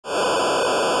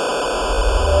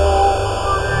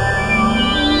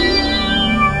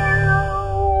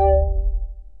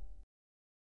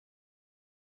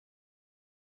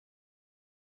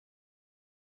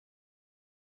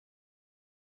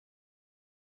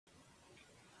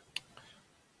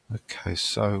Okay,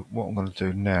 so what I'm going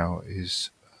to do now is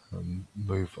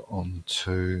move on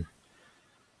to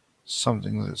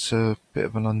something that's a bit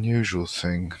of an unusual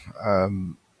thing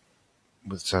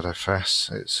with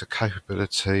ZFS. It's a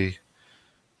capability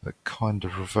that kind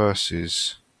of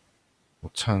reverses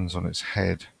or turns on its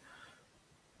head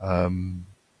um,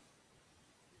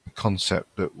 a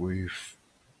concept that we've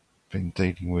been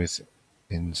dealing with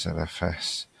in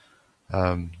ZFS.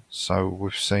 So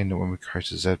we've seen that when we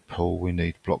create a Z pool, we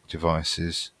need block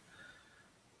devices,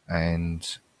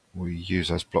 and we use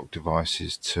those block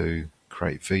devices to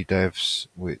create VDEVs,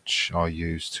 which are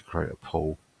used to create a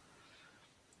pool.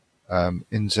 In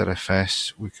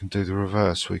ZFS, we can do the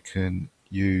reverse. We can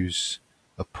use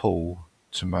a pool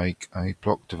to make a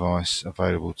block device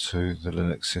available to the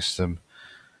Linux system,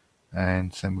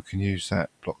 and then we can use that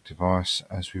block device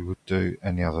as we would do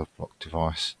any other block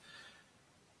device.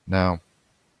 Now,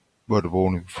 word of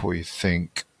warning before you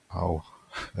think, oh,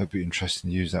 it'd be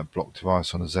interesting to use that block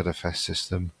device on a ZFS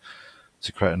system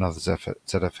to create another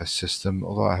ZFS system.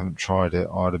 Although I haven't tried it,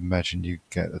 I'd imagine you'd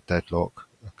get a deadlock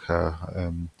occur.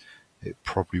 It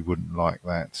probably wouldn't like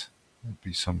that. There'd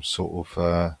be some sort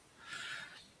of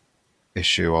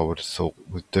issue, I would have thought,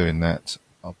 with doing that.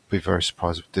 I'd be very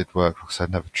surprised if it did work, because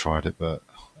I'd never tried it, but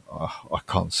I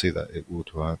can't see that it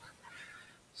would work.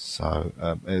 So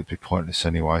it'd be pointless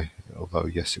anyway, although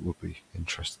yes, it would be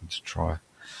interesting to try.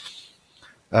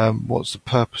 What's the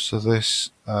purpose of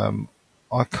this?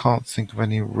 I can't think of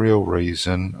any real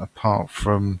reason apart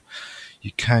from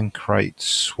you can create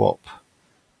swap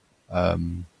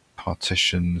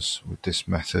partitions with this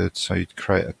method. So you'd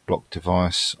create a block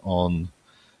device on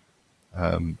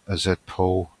a Z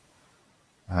pool,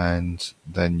 and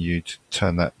then you'd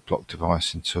turn that block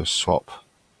device into a swap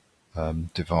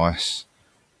device,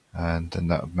 and then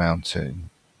that would mount it.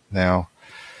 Now,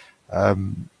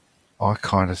 I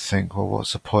kind of think, well,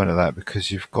 what's the point of that? Because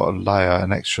you've got a layer,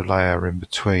 an extra layer in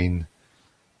between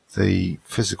the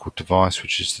physical device,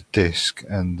 which is the disk,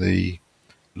 and the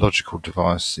logical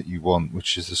device that you want,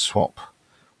 which is the swap.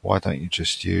 Why don't you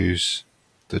just use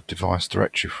the device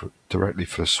directly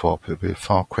for the swap? It would be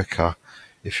far quicker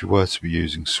if you were to be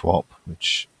using swap,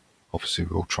 which obviously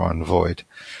we'll try and avoid.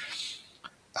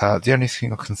 The only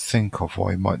thing I can think of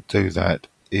why you might do that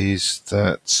is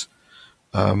that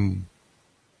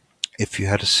if you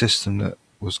had a system that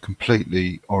was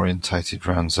completely orientated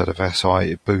around ZFS,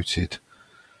 i.e. it booted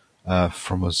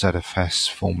from a ZFS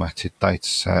formatted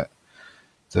dataset,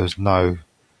 there was no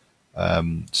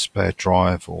spare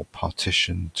drive or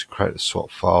partition to create a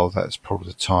swap file, that's probably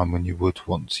the time when you would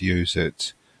want to use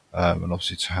it, and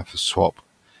obviously to have the swap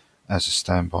as a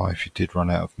standby if you did run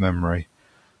out of memory.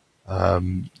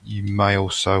 You may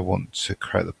also want to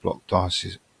create the block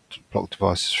devices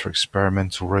for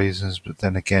experimental reasons, but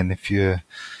then again, if you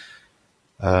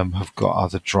have got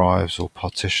other drives or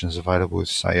partitions available with,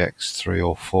 say, X3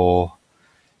 or 4,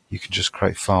 you can just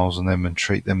create files on them and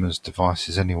treat them as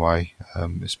devices anyway,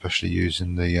 especially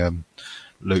using the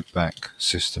loopback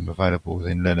system available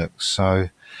within Linux. So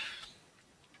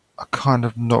I'm kind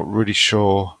of not really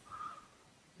sure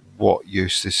what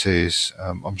use this is.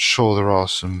 I'm sure there are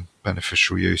some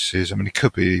beneficial uses. I mean, it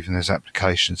could be even there's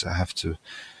applications that have to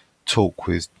talk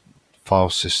with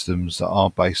file systems that are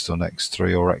based on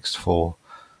X3 or X4,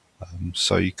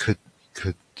 so you could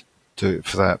do it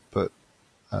for that, but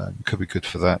it could be good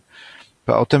for that.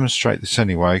 But I'll demonstrate this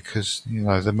anyway, because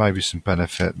there may be some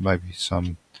benefit, maybe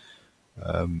some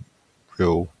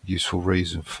real useful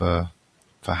reason for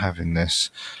having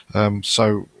this.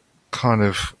 So kind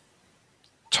of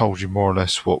told you more or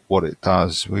less what it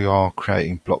does. We are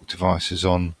creating block devices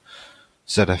on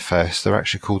ZFS. They're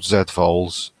actually called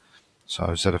ZVOLs, so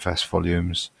ZFS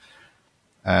volumes,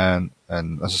 and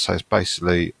as I say, it's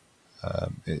basically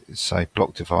it's a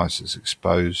block device that's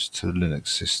exposed to the Linux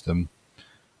system,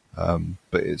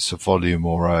 but it's a volume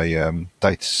or a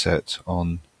data set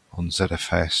on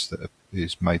ZFS that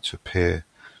is made to appear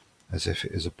as if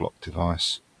it is a block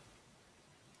device.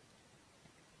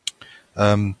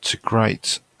 To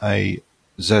create a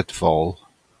ZVOL,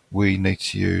 we need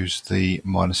to use the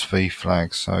 -v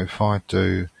flag. So if I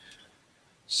do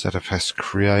ZFS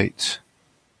create,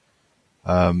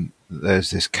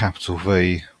 there's this capital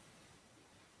V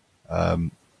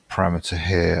parameter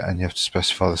here, and you have to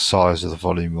specify the size of the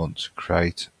volume you want to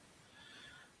create,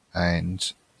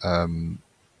 and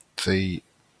the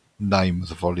name of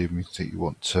the volume that you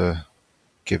want to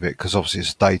give it, because obviously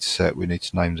it's a data set, we need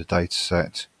to name the data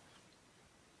set.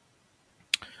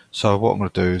 So what I'm going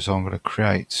to do is I'm going to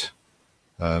create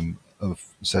a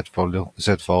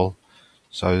ZVOL.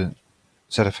 So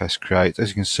ZFS create, as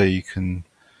you can see, you can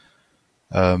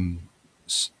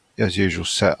as usual,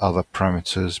 set other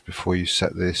parameters before you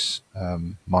set this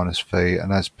 -v,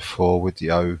 and as before with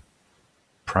the O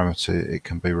parameter, it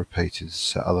can be repeated to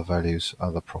set other values,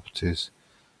 other properties.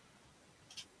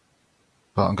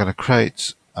 But I'm going to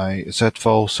create a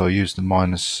ZVOL, so I use the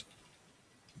 -v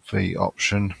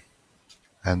option,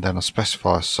 and then I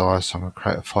specify a size, so I'm going to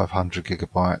create a 500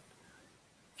 gigabyte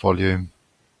volume,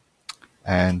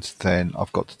 and then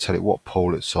I've got to tell it what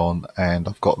pool it's on, and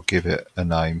I've got to give it a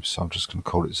name, so I'm just going to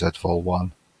call it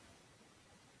ZVOL1.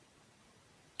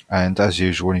 And as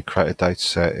usual, when you create a data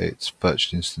set, it's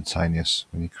virtually instantaneous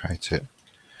when you create it.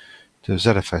 Do a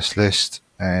ZFS list,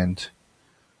 and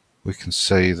we can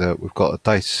see that we've got a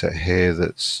data set here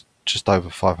that's just over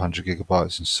 500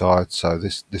 gigabytes inside, so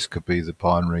this could be the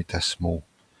binary decimal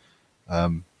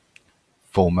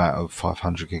format of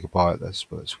 500 gigabyte.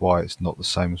 That's why it's not the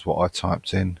same as what I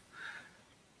typed in.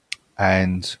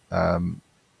 And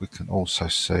we can also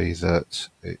see that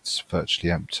it's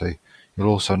virtually empty. You'll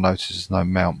also notice there's no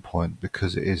mount point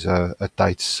because it is a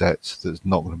data set that's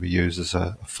not going to be used as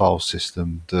a file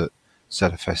system that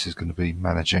ZFS is going to be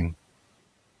managing.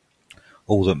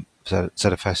 All that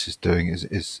ZFS is doing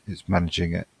is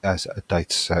managing it as a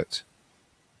data set.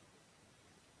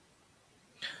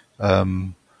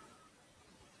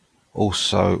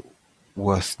 Also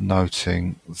worth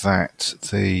noting that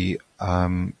the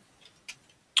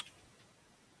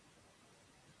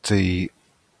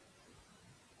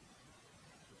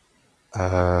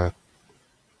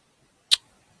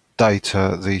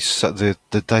data,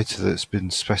 the data that's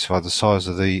been specified, the size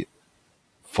of the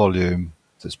volume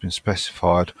that's been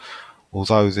specified,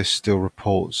 although this still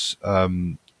reports,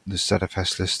 this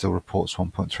ZFS list still reports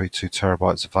 1.32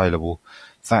 terabytes available.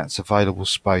 That's available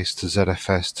space to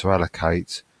ZFS to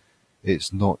allocate.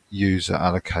 It's not user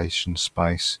allocation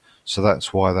space, so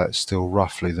that's why that's still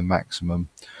roughly the maximum.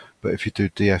 But if you do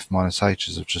df-h,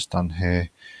 as I've just done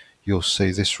here, you'll see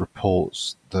this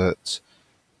reports that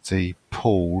the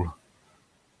pool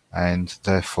and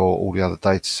therefore all the other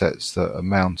data sets that are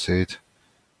mounted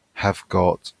have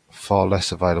got far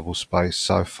less available space,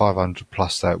 so 500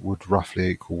 plus that would roughly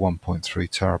equal 1.3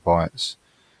 terabytes.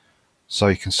 So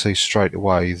you can see straight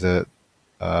away that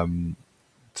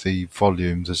the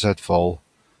volume, the ZVOL,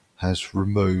 has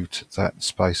removed that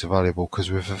space available because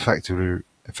we've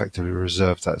effectively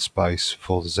reserved that space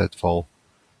for the ZVOL.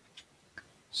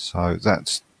 So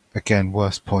that's again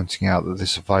worth pointing out that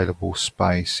this available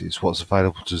space is what's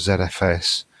available to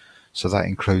ZFS. So that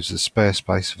includes the spare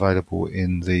space available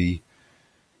in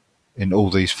all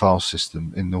these file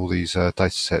systems, in all these data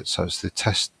sets. So it's the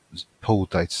test pool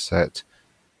data set,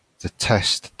 the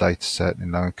test data set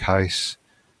in lowercase,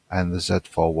 and the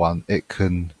ZVOL one. It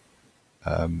can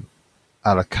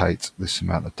allocate this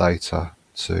amount of data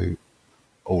to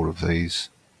all of these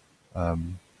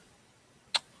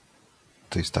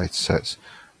data sets,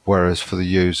 whereas for the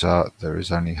user there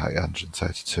is only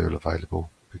 832 available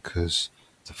because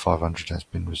the 500 has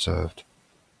been reserved.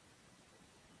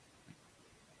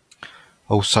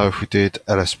 Also, if we did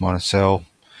ls-l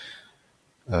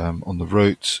on the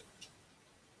root,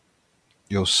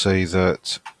 you'll see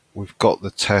that we've got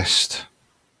the test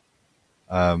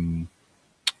data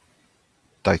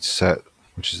set,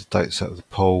 which is the data set of the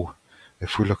pool.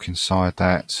 If we look inside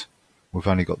that, we've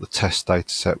only got the test data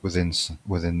set within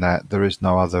that. There is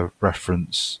no other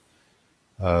reference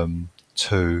to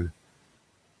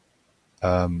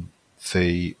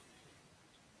the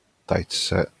data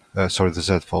set, the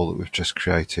ZVOL that we've just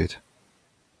created.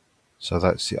 So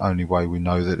that's the only way we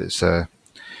know that it's there.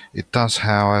 It does,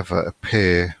 however,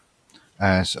 appear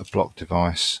as a block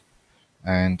device,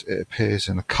 and it appears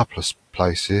in a couple of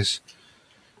places.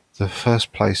 The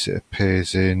first place it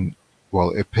appears in, well,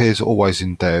 it appears always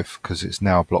in dev because it's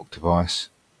now a block device.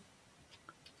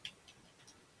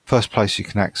 First place you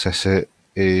can access it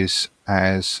is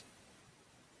as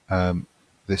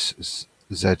this is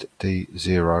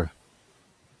ZD0.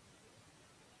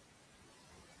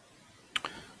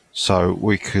 So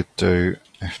we could do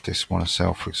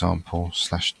fdisk-1sl, for example,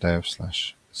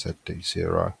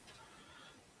 /dev/ZD0,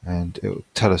 and it will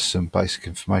tell us some basic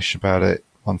information about it.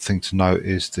 One thing to note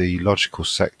is the logical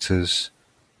sectors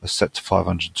are set to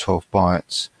 512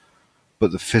 bytes,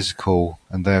 but the physical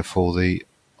and therefore the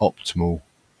optimal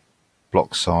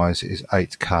block size is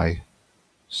 8K.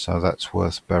 So that's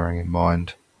worth bearing in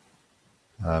mind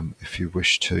if you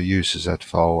wish to use the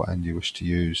ZVOL and you wish to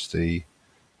use the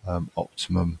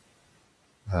optimum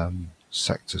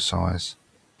sector size.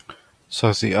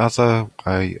 So the other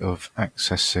way of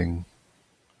accessing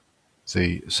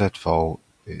the ZVOL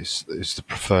is the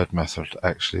preferred method.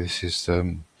 Actually, this is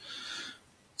the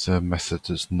method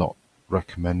that's not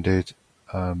recommended.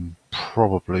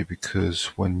 probably because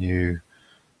when you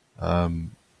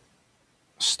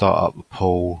start up the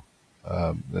pool,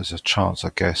 there's a chance, I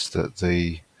guess, that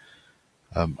the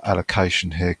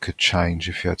allocation here could change.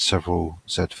 If you had several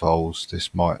ZVOLs,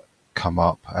 this might come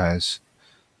up as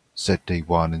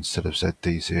ZD1 instead of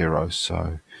ZD0,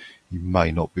 so you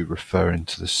may not be referring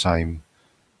to the same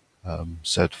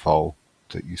ZVOL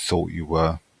that you thought you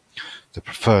were. The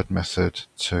preferred method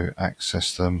to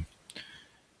access them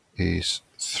is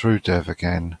through dev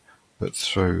again, but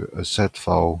through a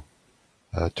ZVOL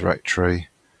directory,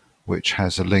 which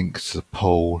has a link to the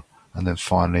pool, and then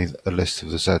finally a list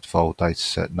of the ZVOL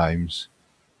dataset names.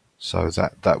 So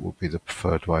that would be the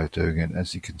preferred way of doing it.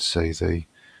 As you can see, the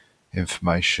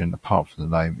information apart from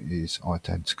the name is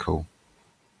identical.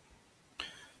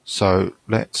 So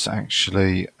let's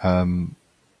actually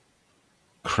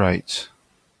create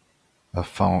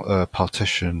a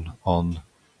partition on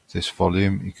this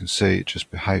volume. You can see it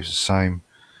just behaves the same,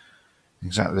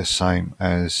 exactly the same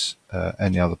as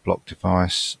any other block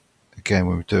device. Again,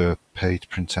 when we do a P to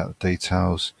print out the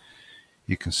details,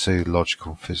 you can see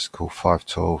logical and physical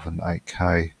 512 and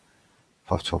 8K,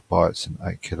 512 bytes and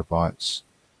 8 kilobytes,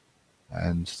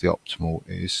 and the optimal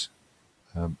is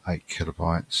 8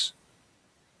 kilobytes.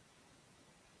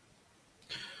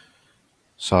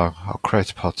 So I'll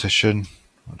create a partition.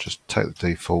 I'll just take the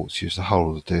defaults, use the whole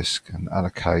of the disk, and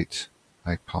allocate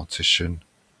a partition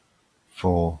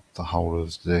for the whole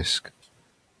of the disk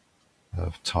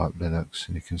of type Linux,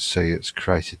 and you can see it's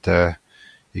created there.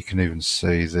 You can even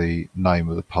see the name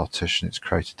of the partition it's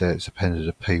created there. It's appended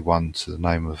a P1 to the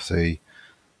name of the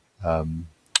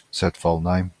ZVOL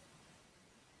name.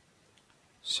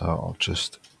 So I'll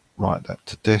just write that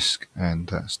to disk, and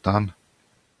that's done.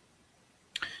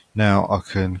 Now I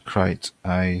can create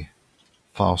a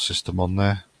file system on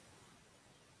there.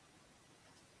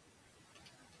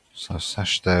 So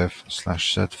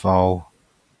 /dev/ZVOL,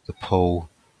 the pool,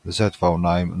 the ZVOL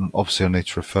name, and obviously I need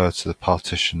to refer to the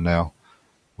partition now,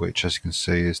 which as you can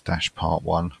see is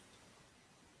 -part1.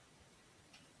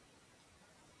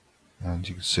 And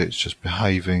you can see it's just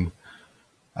behaving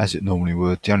as it normally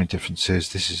would. The only difference is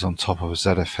this is on top of a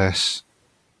ZFS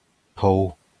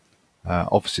pool.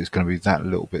 Obviously it's going to be that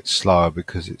little bit slower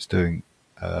because it's doing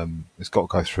it's got to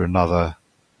go through another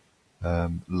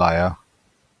layer,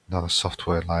 another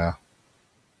software layer.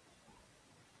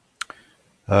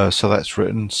 So that's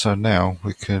written. So now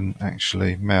we can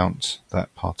actually mount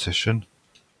that partition.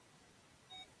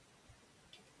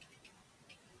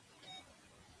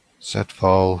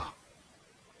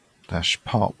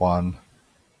 ZVOL-part1,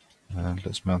 and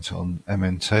let's mount it on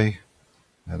MNT.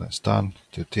 Now that's done.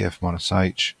 Do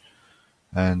df-h,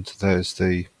 and there's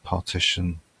the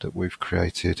partition that we've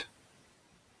created.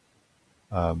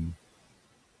 And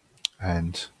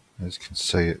as you can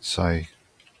see, it's a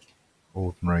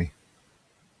ordinary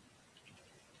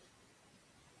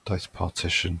data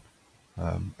partition,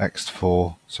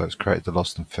 ext4, so it's created the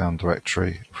lost and found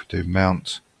directory. If we do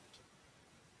mount,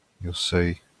 you'll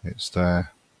see it's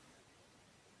there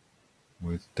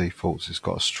with defaults. It's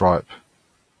got a stripe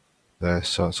there,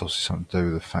 so it's obviously something to do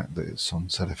with the fact that it's on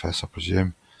ZFS, I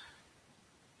presume.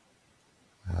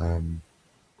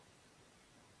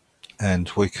 And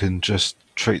we can just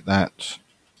treat that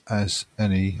as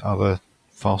any other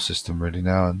file system really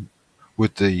now, and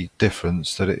with the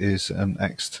difference that it is an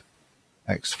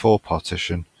ext4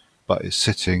 partition, but it's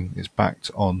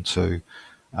backed onto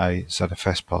a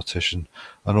ZFS partition,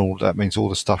 and all that means all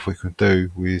the stuff we can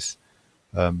do with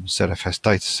ZFS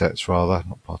datasets, rather,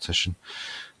 not partition,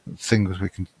 things we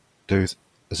can do with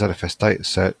a ZFS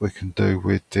dataset, we can do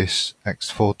with this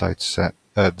ext4 dataset,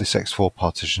 this ext4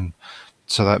 partition.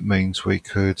 So that means we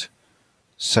could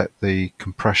set the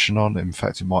compression on. In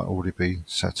fact, it might already be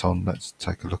set on. Let's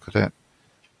take a look at it.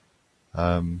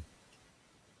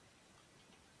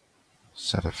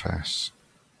 ZFS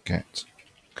get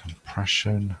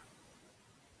compression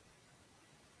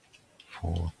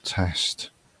for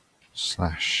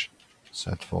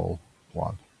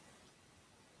test/ZVOL1,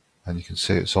 and you can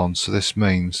see it's on. So this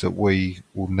means that we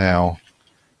will now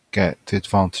get the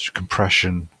advantage of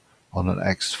compression on an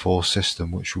ext4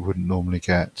 system, which we wouldn't normally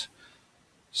get.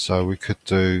 So we could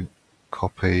do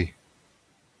copy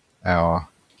our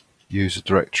user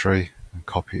directory and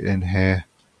copy it in here.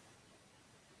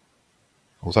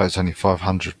 Although it's only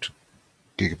 500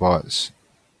 gigabytes,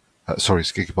 sorry,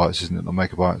 it's gigabytes, isn't it, not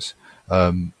megabytes,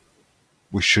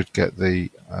 we should get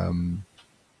the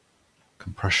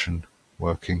compression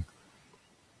working.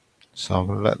 So I'm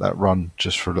going to let that run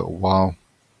just for a little while,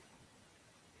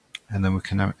 and then we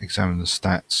can now examine the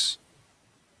stats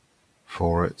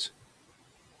for it.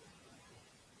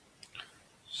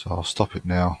 So I'll stop it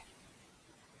now,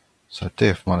 So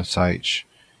df-h,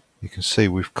 you can see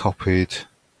we've copied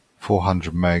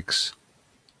 400 megs,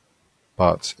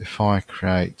 but if I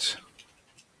create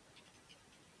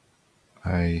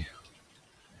a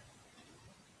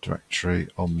directory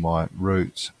on my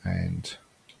root and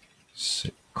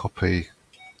copy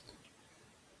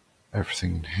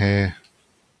everything in here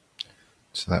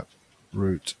to that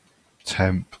root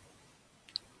temp,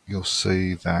 you'll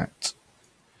see that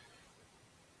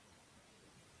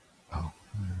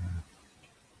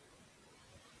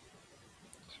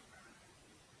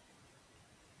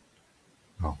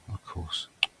of course,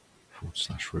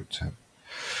 / root temp.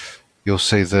 You'll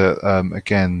see that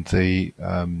again the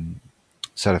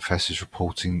ZFS is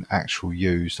reporting actual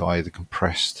used, i.e. the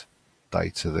compressed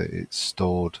data that it's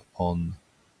stored on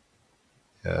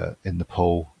in the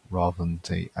pool rather than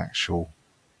the actual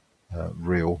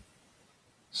real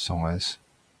size.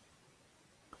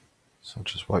 So I'll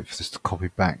just wait for this to copy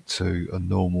back to a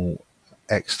normal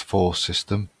ext4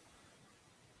 system.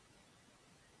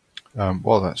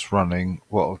 While that's running,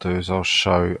 what I'll do is I'll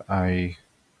show a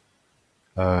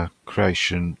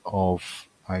creation of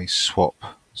a swap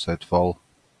ZVOL.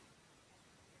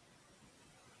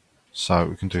 So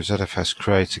we can do ZFS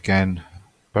create again.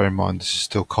 Bear in mind this is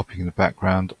still copying in the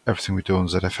background. Everything we do on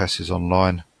ZFS is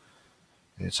online.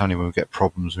 It's only when we get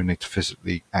problems we need to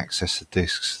physically access the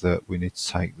disks that we need to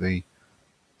take the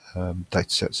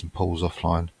datasets and pools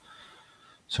offline.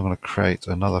 So I'm going to create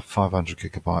another 500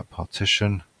 gigabyte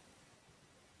partition,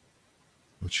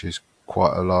 which is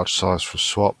quite a large size for a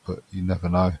swap, but you never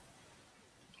know.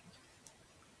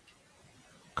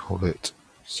 Call it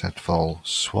ZVOL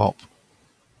swap.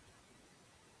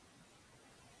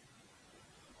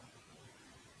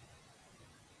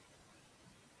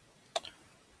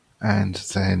 And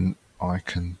then I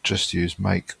can just use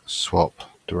make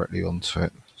swap directly onto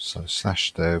it. So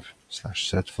 /dev/ZVOL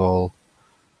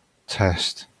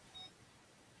test.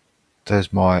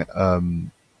 There's my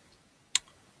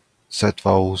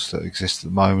ZVOLs that exist at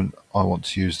the moment. I want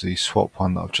to use the swap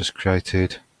one that I've just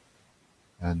created,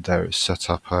 and there it's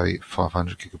set up a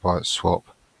 500 gigabyte swap,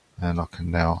 and I can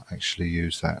now actually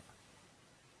use that.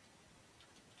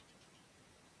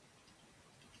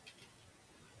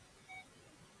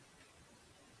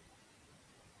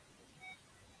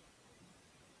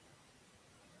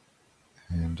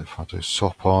 And if I do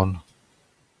swap on,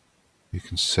 you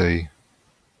can see,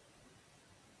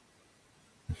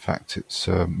 in fact, it's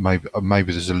maybe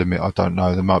there's a limit. I don't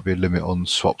know. There might be a limit on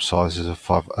swap sizes of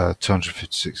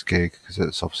 256 gig, because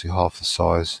it's obviously half the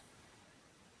size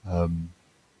that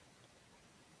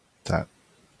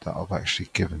I've actually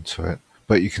given to it.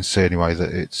 But you can see anyway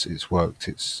that it's worked.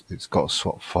 It's got a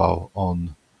swap file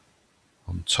on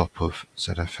top of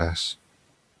ZFS.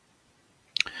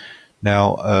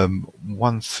 Now,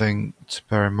 one thing to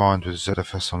bear in mind with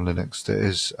ZFS on Linux, there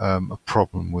is a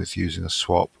problem with using a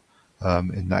swap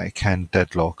in that it can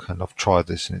deadlock, and I've tried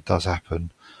this and it does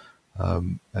happen,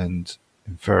 and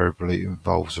invariably it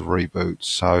involves a reboot,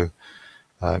 so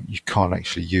you can't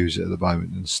actually use it at the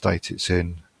moment in the state it's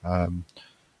in.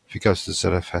 If you go to the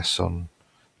ZFS on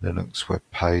Linux web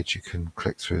page, you can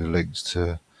click through the links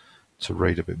to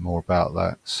read a bit more about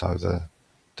that. So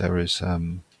there is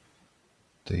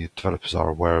the developers are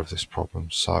aware of this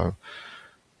problem, so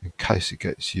in case it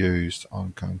gets used,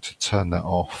 I'm going to turn that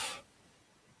off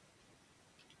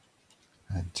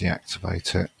and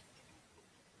deactivate it.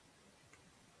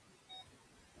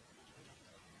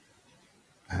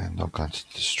 And I'm going to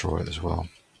destroy it as well.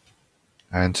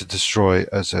 And to destroy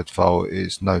a ZVOL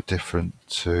is no different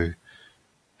to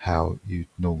how you'd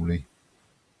normally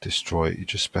destroy it. You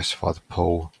just specify the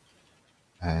pool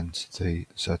and the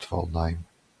ZVOL name.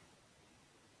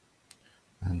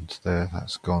 And there,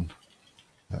 that's gone.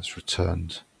 That's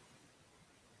returned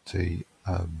the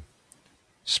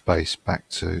space back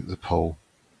to the pool.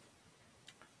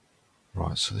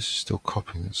 Right, so this is still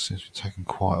copying. It seems to be taking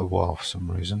quite a while for some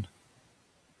reason.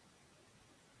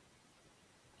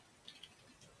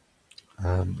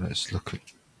 Let's look at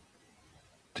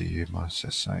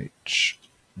du-sh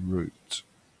root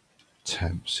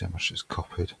temp, see how much it's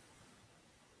copied.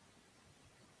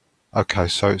 Okay,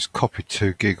 so it's copied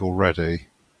 2 gig already,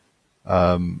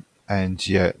 and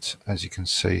yet, as you can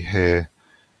see here,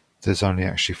 there's only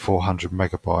actually 400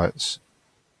 megabytes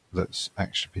that's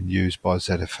actually been used by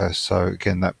ZFS. So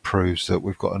again, that proves that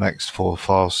we've got an ext4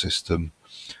 file system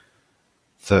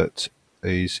that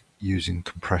is using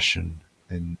compression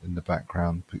in the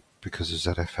background because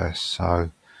of ZFS.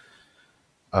 So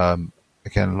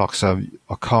again, like I said,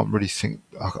 I can't really think.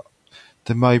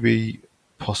 There may be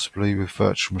possibly with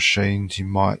virtual machines you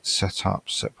might set up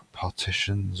separate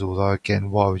partitions, although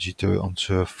again, why would you do it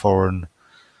onto a foreign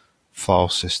file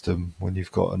system when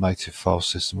you've got a native file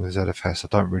system with ZFS. I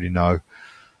don't really know.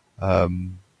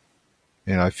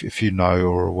 If you know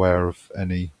or are aware of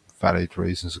any valid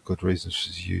reasons or good reasons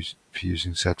for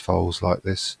using ZVOLs like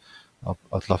this,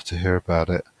 I'd love to hear about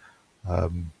it.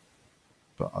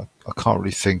 But I can't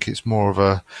really think. It's more of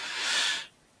a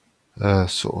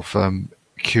sort of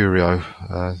curio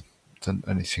than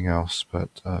anything else.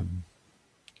 But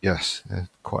yes,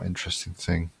 quite interesting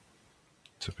thing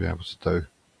to be able to do.